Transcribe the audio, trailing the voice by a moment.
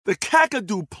The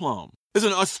Kakadu plum is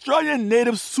an Australian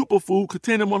native superfood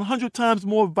containing 100 times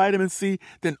more vitamin C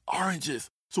than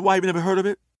oranges. So why have you never heard of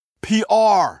it?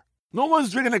 PR. No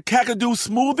one's drinking a Kakadu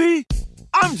smoothie?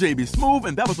 I'm JB Smoove,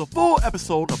 and that was a full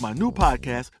episode of my new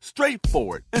podcast,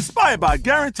 Straightforward, inspired by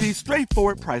guaranteed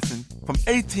straightforward pricing from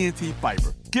AT&T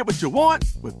Fiber. Get what you want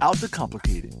without the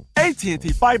complicated. AT&T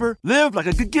Fiber, live like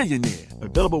a gigillionaire.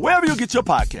 Available wherever you get your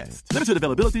podcasts. Limited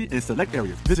availability in select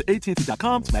areas. Visit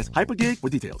AT&T.com/hypergig for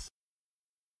details.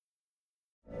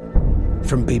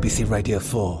 From BBC Radio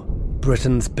 4,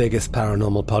 Britain's biggest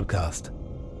paranormal podcast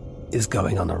is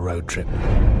going on a road trip.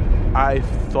 I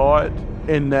thought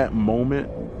in that moment,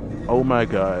 oh my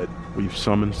God, we've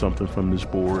summoned something from this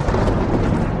board.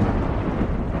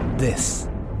 This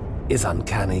is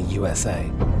Uncanny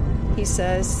USA. He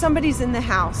says, somebody's in the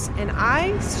house, and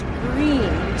I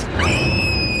screamed.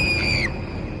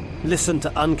 Listen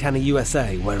to Uncanny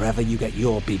USA wherever you get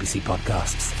your BBC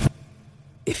podcasts,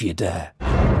 if you dare.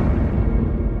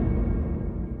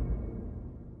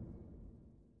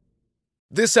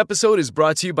 This episode is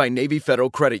brought to you by Navy Federal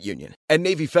Credit Union. At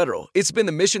Navy Federal, it's been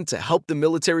the mission to help the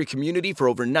military community for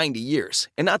over 90 years.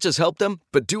 And not just help them,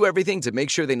 but do everything to make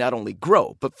sure they not only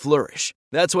grow, but flourish.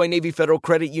 That's why Navy Federal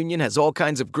Credit Union has all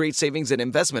kinds of great savings and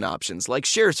investment options like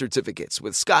share certificates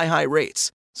with sky-high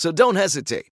rates. So don't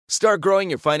hesitate. Start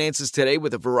growing your finances today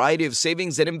with a variety of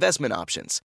savings and investment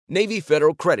options. Navy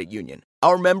Federal Credit Union.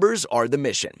 Our members are the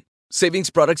mission. Savings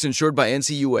products insured by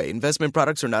NCUA. Investment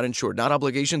products are not insured, not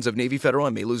obligations of Navy Federal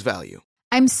and may lose value.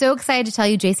 I'm so excited to tell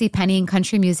you JCPenney and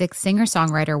country music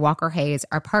singer-songwriter Walker Hayes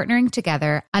are partnering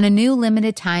together on a new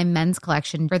limited-time men's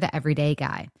collection for the everyday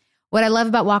guy. What I love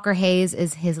about Walker Hayes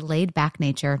is his laid-back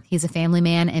nature. He's a family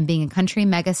man, and being a country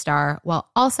megastar while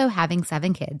also having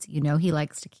 7 kids, you know he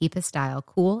likes to keep his style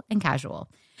cool and casual.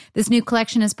 This new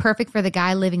collection is perfect for the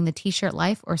guy living the t-shirt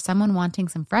life or someone wanting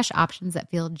some fresh options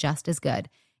that feel just as good.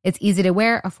 It's easy to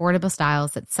wear, affordable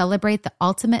styles that celebrate the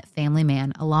ultimate family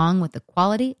man, along with the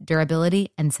quality, durability,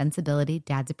 and sensibility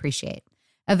dads appreciate.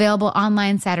 Available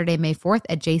online Saturday, May 4th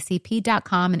at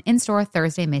jcp.com and in-store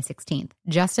Thursday, May 16th.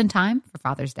 Just in time for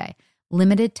Father's Day.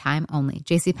 Limited time only.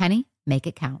 JCPenney, make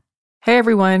it count. Hey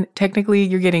everyone, technically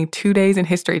you're getting 2 days in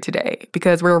history today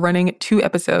because we're running 2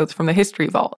 episodes from the History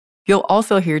Vault. You'll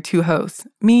also hear 2 hosts,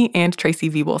 me and Tracy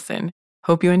V. Wilson.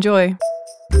 Hope you enjoy.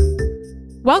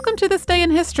 Welcome to This Day in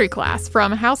History class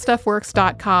from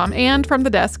HowStuffWorks.com and from the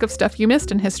desk of Stuff You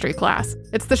Missed in History class.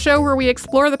 It's the show where we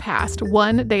explore the past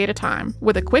one day at a time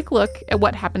with a quick look at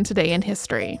what happened today in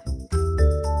history.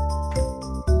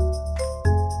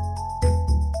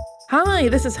 Hi,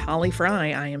 this is Holly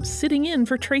Fry. I am sitting in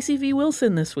for Tracy V.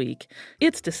 Wilson this week.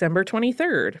 It's December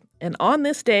 23rd, and on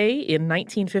this day in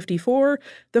 1954,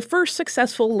 the first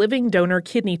successful living donor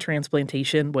kidney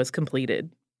transplantation was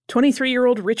completed.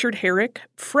 23-year-old Richard Herrick,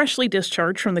 freshly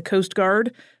discharged from the Coast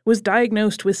Guard, was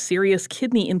diagnosed with serious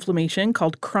kidney inflammation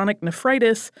called chronic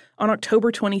nephritis on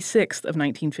October 26th of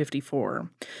 1954.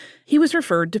 He was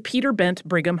referred to Peter Bent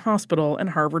Brigham Hospital and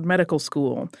Harvard Medical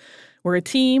School, where a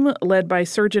team led by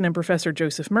surgeon and Professor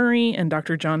Joseph Murray and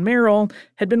Dr. John Merrill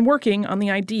had been working on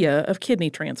the idea of kidney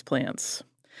transplants.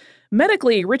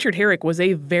 Medically, Richard Herrick was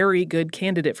a very good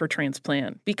candidate for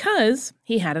transplant because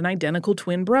he had an identical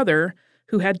twin brother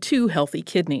who had 2 healthy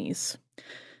kidneys.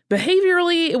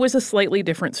 Behaviorally, it was a slightly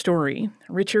different story.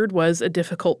 Richard was a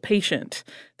difficult patient.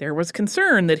 There was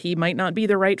concern that he might not be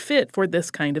the right fit for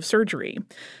this kind of surgery.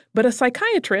 But a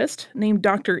psychiatrist named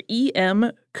Dr.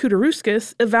 E.M.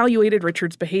 Kudaruskis evaluated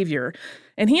Richard's behavior,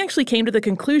 and he actually came to the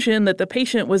conclusion that the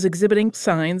patient was exhibiting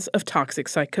signs of toxic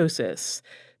psychosis.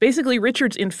 Basically,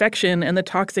 Richard's infection and the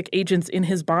toxic agents in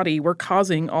his body were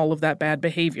causing all of that bad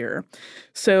behavior.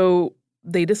 So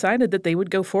they decided that they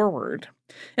would go forward.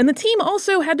 And the team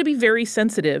also had to be very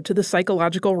sensitive to the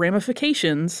psychological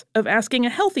ramifications of asking a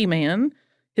healthy man,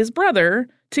 his brother,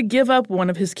 to give up one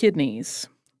of his kidneys.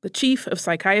 The chief of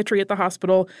psychiatry at the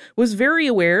hospital was very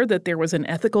aware that there was an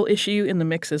ethical issue in the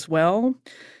mix as well.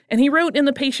 And he wrote in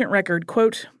the patient record,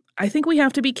 quote, "I think we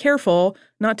have to be careful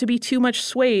not to be too much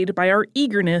swayed by our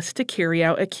eagerness to carry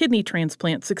out a kidney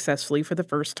transplant successfully for the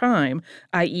first time,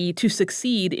 i.e. to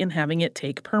succeed in having it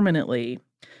take permanently.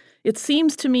 It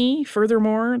seems to me,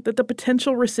 furthermore, that the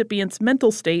potential recipient's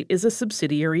mental state is a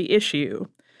subsidiary issue.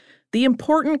 The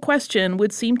important question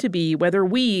would seem to be whether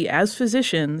we, as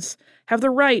physicians, have the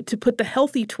right to put the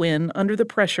healthy twin under the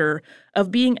pressure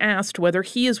of being asked whether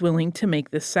he is willing to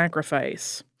make this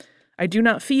sacrifice. I do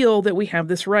not feel that we have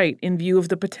this right in view of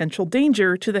the potential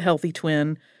danger to the healthy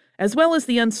twin, as well as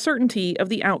the uncertainty of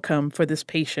the outcome for this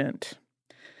patient."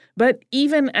 But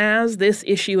even as this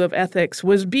issue of ethics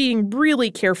was being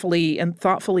really carefully and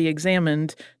thoughtfully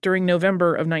examined during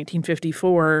November of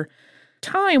 1954,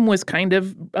 time was kind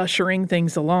of ushering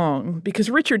things along because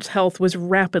Richard's health was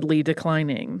rapidly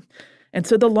declining. And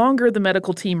so the longer the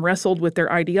medical team wrestled with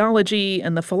their ideology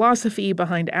and the philosophy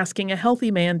behind asking a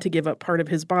healthy man to give up part of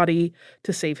his body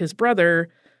to save his brother,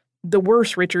 the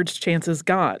worse Richard's chances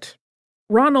got.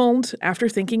 Ronald, after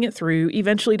thinking it through,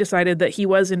 eventually decided that he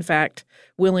was, in fact,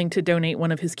 willing to donate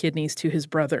one of his kidneys to his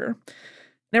brother.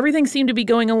 And everything seemed to be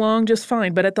going along just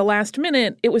fine, but at the last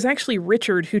minute, it was actually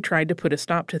Richard who tried to put a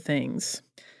stop to things.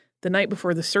 The night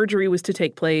before the surgery was to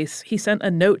take place, he sent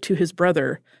a note to his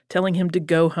brother telling him to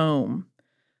go home.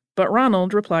 But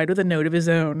Ronald replied with a note of his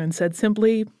own and said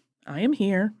simply, "I am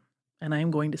here, and I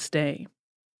am going to stay."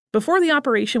 Before the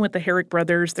operation with the Herrick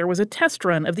brothers, there was a test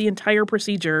run of the entire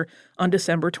procedure on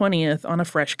December 20th on a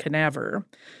fresh cadaver.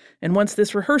 And once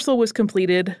this rehearsal was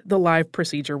completed, the live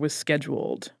procedure was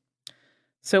scheduled.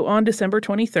 So on December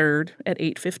 23rd at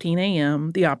 8:15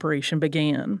 a.m., the operation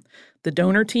began. The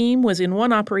donor team was in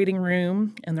one operating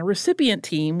room, and the recipient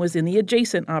team was in the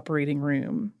adjacent operating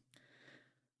room.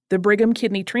 The Brigham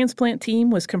kidney transplant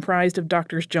team was comprised of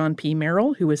Drs. John P.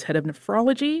 Merrill, who was head of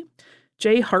nephrology,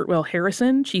 J. Hartwell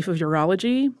Harrison, chief of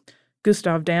urology,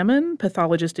 Gustav Damon,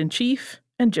 pathologist-in-chief,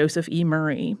 and Joseph E.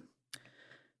 Murray.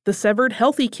 The severed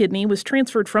healthy kidney was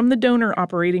transferred from the donor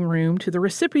operating room to the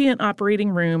recipient operating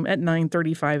room at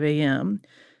 9:35 a.m.,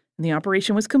 and the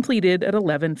operation was completed at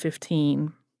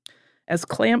 11:15. As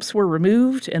clamps were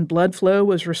removed and blood flow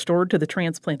was restored to the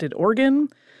transplanted organ,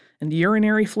 and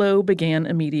urinary flow began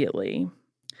immediately.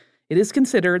 It is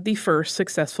considered the first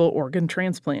successful organ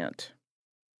transplant.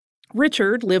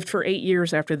 Richard lived for 8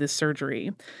 years after this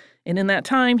surgery, and in that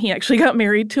time, he actually got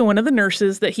married to one of the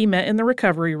nurses that he met in the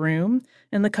recovery room,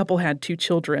 and the couple had 2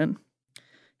 children.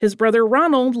 His brother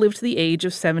Ronald lived to the age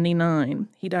of 79.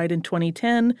 He died in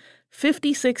 2010,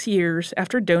 56 years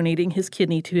after donating his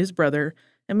kidney to his brother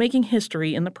and making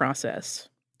history in the process.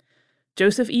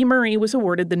 Joseph E. Murray was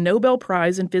awarded the Nobel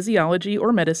Prize in Physiology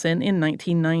or Medicine in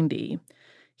 1990.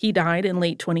 He died in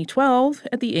late 2012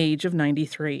 at the age of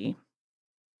 93.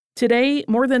 Today,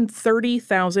 more than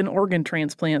 30,000 organ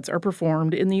transplants are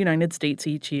performed in the United States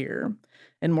each year,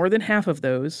 and more than half of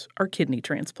those are kidney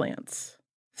transplants.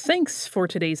 Thanks for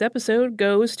today's episode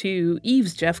goes to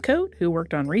Eves Jeffcoat, who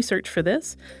worked on research for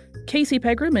this, Casey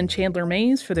Pegram and Chandler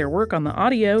Mays for their work on the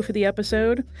audio for the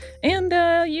episode, and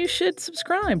you should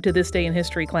subscribe to This Day in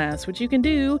History class, which you can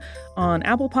do on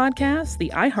Apple Podcasts,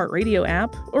 the iHeartRadio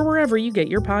app, or wherever you get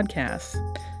your podcasts.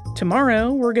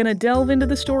 Tomorrow, we're going to delve into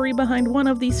the story behind one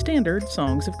of the standard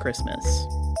songs of Christmas.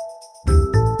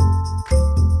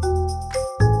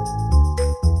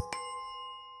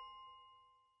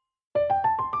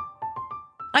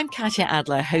 I'm Katya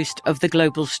Adler, host of The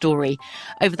Global Story.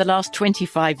 Over the last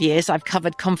 25 years, I've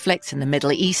covered conflicts in the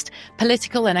Middle East,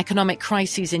 political and economic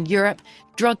crises in Europe,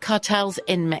 drug cartels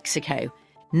in Mexico.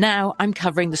 Now I'm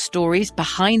covering the stories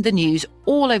behind the news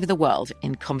all over the world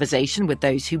in conversation with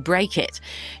those who break it.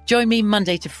 Join me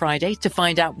Monday to Friday to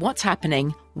find out what's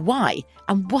happening, why,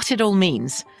 and what it all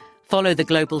means. Follow The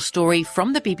Global Story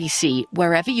from the BBC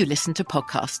wherever you listen to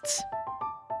podcasts.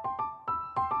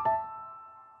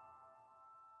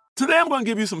 Today I'm going to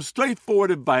give you some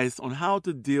straightforward advice on how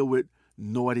to deal with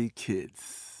naughty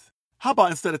kids. How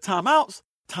about instead of timeouts,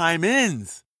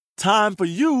 time-ins? Time for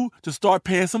you to start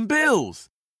paying some bills.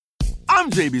 I'm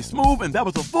JB Smoove, and that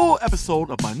was a full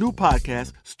episode of my new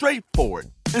podcast, Straightforward,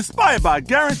 inspired by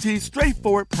guaranteed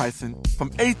straightforward pricing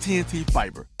from AT&T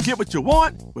Fiber. Get what you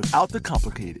want without the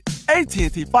complicated.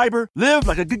 AT&T Fiber, live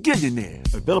like a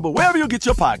gigillionaire. Available wherever you get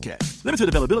your podcast. Limited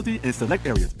availability in select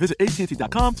areas. Visit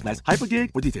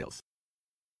AT&T.com/hypergig for details.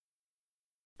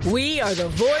 We are the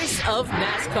voice of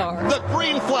NASCAR. The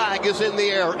green flag is in the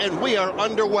air, and we are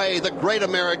underway. The Great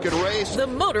American Race. The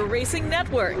Motor Racing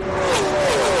Network.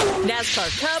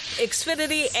 NASCAR Cup,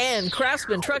 Xfinity, and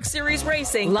Craftsman Truck Series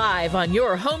Racing live on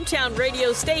your hometown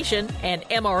radio station and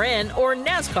MRN or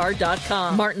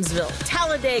NASCAR.com. Martinsville,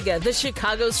 Talladega, the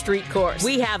Chicago Street Course.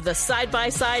 We have the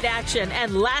side-by-side action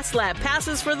and last lap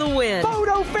passes for the win.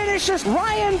 Photo finishes.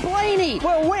 Ryan Blaney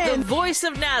will win. The voice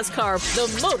of NASCAR,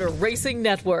 the Motor Racing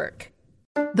Network.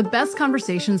 The best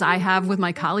conversations I have with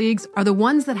my colleagues are the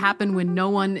ones that happen when no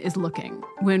one is looking,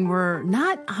 when we're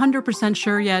not 100%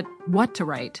 sure yet what to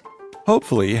write.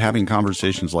 Hopefully, having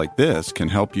conversations like this can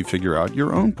help you figure out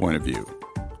your own point of view.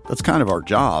 That's kind of our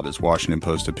job as Washington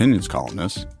Post opinions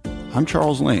columnists. I'm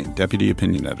Charles Lane, Deputy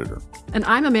Opinion Editor. And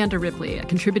I'm Amanda Ripley, a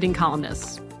contributing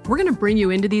columnist. We're going to bring you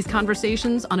into these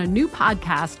conversations on a new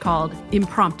podcast called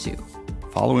Impromptu.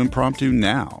 Follow Impromptu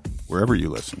now, wherever you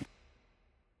listen.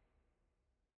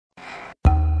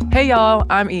 Hey y'all,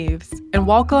 I'm Eves, and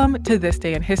welcome to This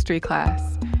Day in History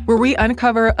class, where we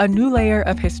uncover a new layer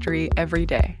of history every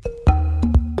day.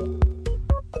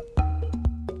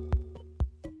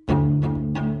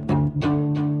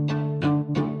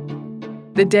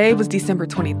 The day was December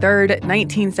 23rd,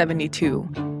 1972.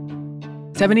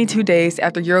 72 days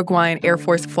after Uruguayan Air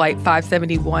Force Flight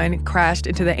 571 crashed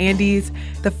into the Andes,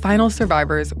 the final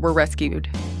survivors were rescued.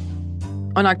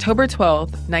 On October 12,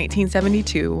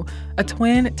 1972, a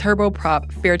twin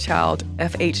turboprop Fairchild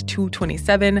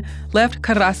FH-227 left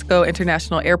Carrasco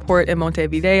International Airport in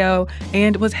Montevideo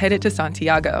and was headed to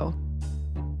Santiago.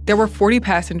 There were 40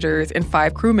 passengers and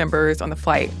 5 crew members on the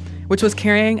flight, which was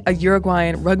carrying a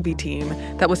Uruguayan rugby team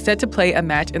that was set to play a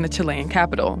match in the Chilean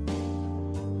capital.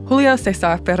 Julio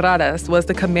Cesar Ferradas was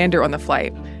the commander on the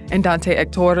flight, and Dante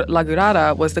Hector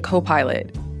Lagurada was the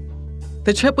co-pilot.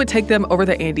 The trip would take them over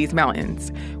the Andes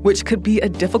Mountains, which could be a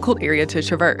difficult area to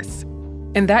traverse.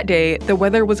 And that day, the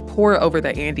weather was poor over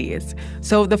the Andes,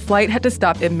 so the flight had to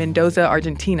stop in Mendoza,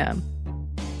 Argentina.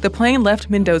 The plane left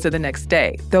Mendoza the next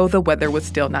day, though the weather was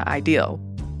still not ideal.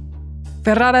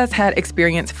 Ferradas had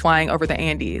experience flying over the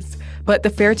Andes, but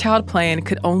the Fairchild plane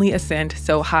could only ascend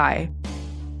so high.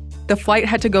 The flight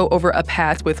had to go over a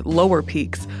pass with lower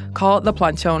peaks called the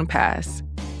Planchon Pass.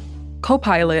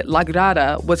 Co-pilot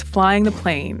Lagurada was flying the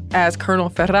plane as Colonel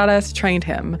Ferradas trained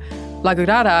him.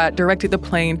 Lagurada directed the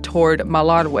plane toward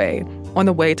Malargüe on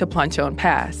the way to Planchon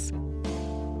Pass.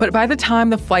 But by the time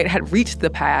the flight had reached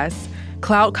the pass,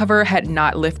 cloud cover had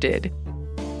not lifted.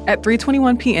 At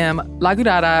 3:21 p.m.,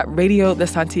 Lagurada radioed the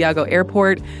Santiago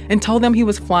airport and told them he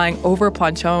was flying over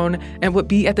Planchon and would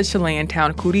be at the Chilean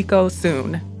town Curicó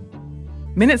soon.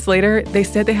 Minutes later, they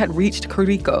said they had reached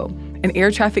Curicó, and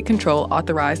air traffic control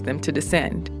authorized them to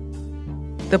descend.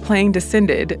 The plane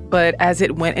descended, but as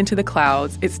it went into the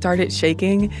clouds, it started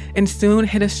shaking and soon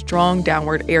hit a strong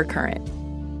downward air current.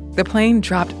 The plane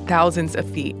dropped thousands of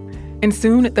feet, and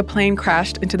soon the plane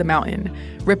crashed into the mountain,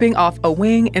 ripping off a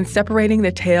wing and separating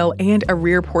the tail and a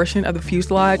rear portion of the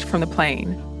fuselage from the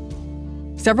plane.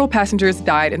 Several passengers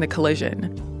died in the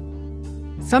collision.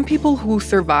 Some people who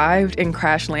survived and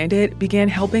crash-landed began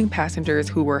helping passengers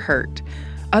who were hurt.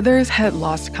 Others had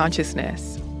lost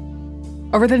consciousness.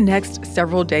 Over the next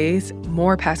several days,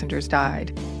 more passengers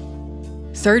died.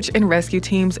 Search and rescue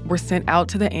teams were sent out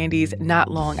to the Andes not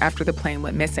long after the plane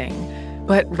went missing.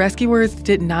 But rescuers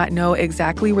did not know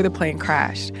exactly where the plane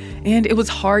crashed, and it was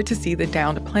hard to see the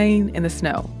downed plane in the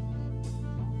snow.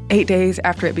 8 days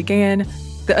after it began,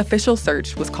 the official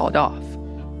search was called off.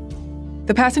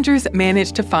 The passengers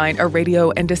managed to find a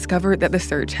radio and discovered that the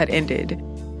search had ended.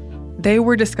 They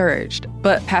were discouraged,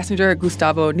 but passenger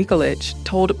Gustavo Nikolic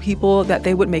told people that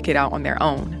they would make it out on their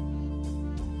own.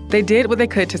 They did what they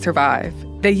could to survive.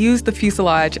 They used the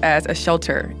fuselage as a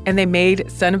shelter, and they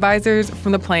made sun visors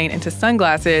from the plane into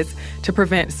sunglasses to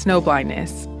prevent snow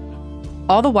blindness.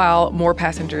 All the while, more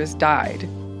passengers died.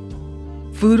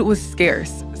 Food was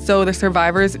scarce, so the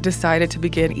survivors decided to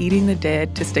begin eating the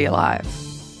dead to stay alive.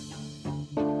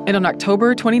 And on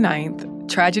October 29th,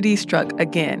 tragedy struck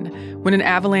again when an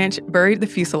avalanche buried the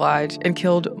fuselage and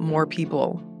killed more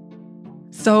people.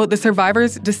 So the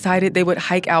survivors decided they would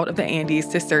hike out of the Andes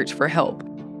to search for help.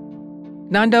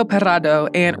 Nando Parrado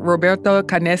and Roberto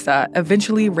Canessa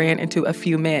eventually ran into a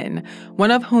few men,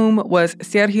 one of whom was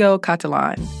Sergio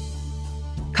Catalan.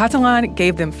 Catalan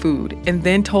gave them food and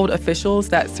then told officials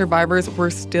that survivors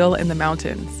were still in the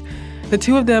mountains. The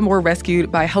two of them were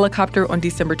rescued by helicopter on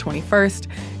December 21st,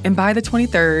 and by the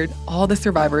 23rd, all the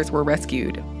survivors were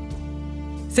rescued.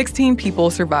 16 people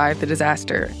survived the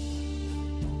disaster.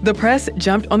 The press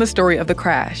jumped on the story of the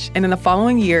crash, and in the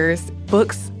following years,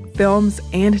 books, films,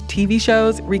 and TV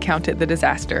shows recounted the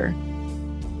disaster.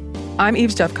 I'm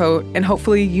Eves Jeffcoat, and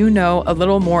hopefully you know a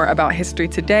little more about history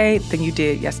today than you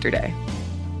did yesterday.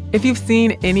 If you've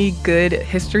seen any good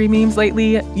history memes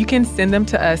lately, you can send them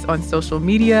to us on social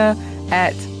media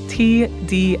at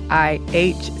TDIHC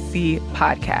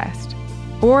Podcast.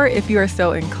 Or if you are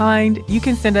so inclined, you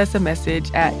can send us a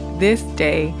message at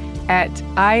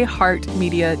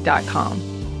thisday@iheartmedia.com.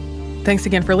 Thanks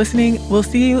again for listening. We'll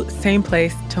see you same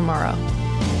place tomorrow.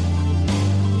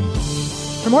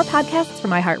 For more podcasts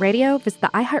from iHeartRadio, visit the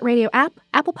iHeartRadio app,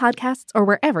 Apple Podcasts, or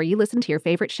wherever you listen to your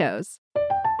favorite shows.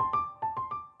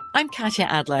 I'm Katya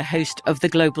Adler, host of The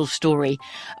Global Story.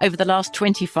 Over the last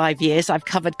 25 years, I've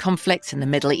covered conflicts in the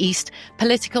Middle East,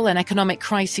 political and economic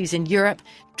crises in Europe,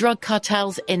 drug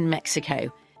cartels in Mexico.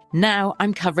 Now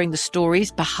I'm covering the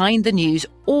stories behind the news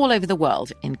all over the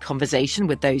world in conversation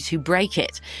with those who break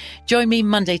it. Join me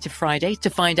Monday to Friday to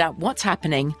find out what's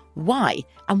happening, why,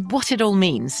 and what it all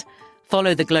means.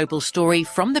 Follow The Global Story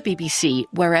from the BBC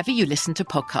wherever you listen to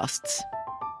podcasts.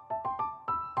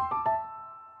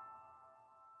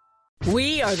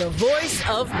 We are the voice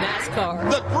of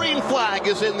NASCAR. The green flag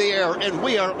is in the air, and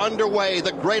we are underway.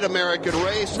 The Great American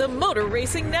Race. The Motor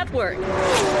Racing Network.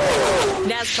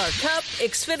 NASCAR Cup,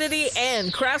 Xfinity,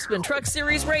 and Craftsman Truck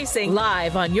Series Racing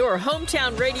live on your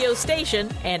hometown radio station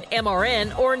and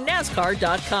MRN or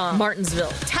NASCAR.com.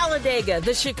 Martinsville, Talladega,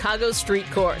 the Chicago Street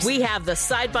Course. We have the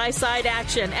side-by-side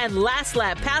action and last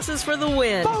lap passes for the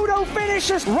win. Photo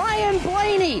finishes. Ryan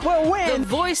Blaney will win. The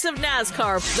voice of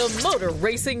NASCAR, the Motor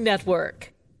Racing Network.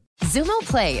 Xumo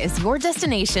Play is your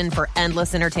destination for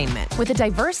endless entertainment. With a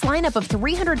diverse lineup of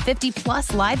 350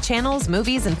 plus live channels,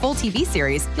 movies, and full TV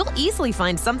series, you'll easily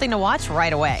find something to watch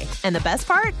right away. And the best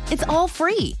part? It's all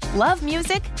free. Love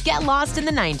music? Get lost in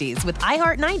the 90s with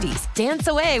iHeart 90s, dance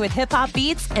away with hip-hop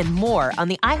beats, and more on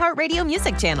the iHeartRadio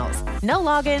music channels. No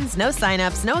logins, no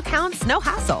signups, no accounts, no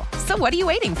hassle. So what are you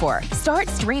waiting for? Start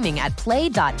streaming at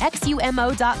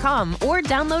play.xumo.com or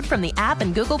download from the app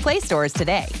and Google Play stores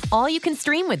today. All you can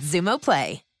stream with Xumo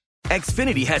Play.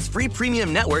 Xfinity has free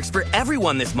premium networks for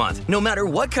everyone this month, no matter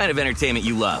what kind of entertainment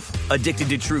you love. Addicted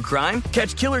to true crime?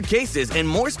 Catch killer cases and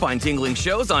more spine-tingling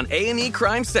shows on A&E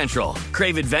Crime Central.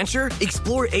 Crave adventure?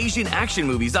 Explore Asian action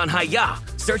movies on Hi-Ya.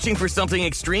 Searching for something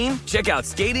extreme? Check out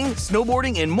skating,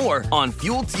 snowboarding, and more on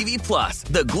Fuel TV Plus,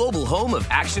 the global home of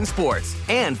action sports.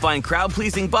 And find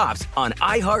crowd-pleasing bops on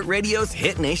iHeartRadio's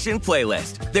Hit Nation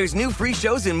playlist. There's new free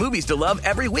shows and movies to love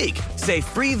every week. Say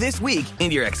free this week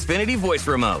in your Xfinity voice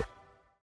remote.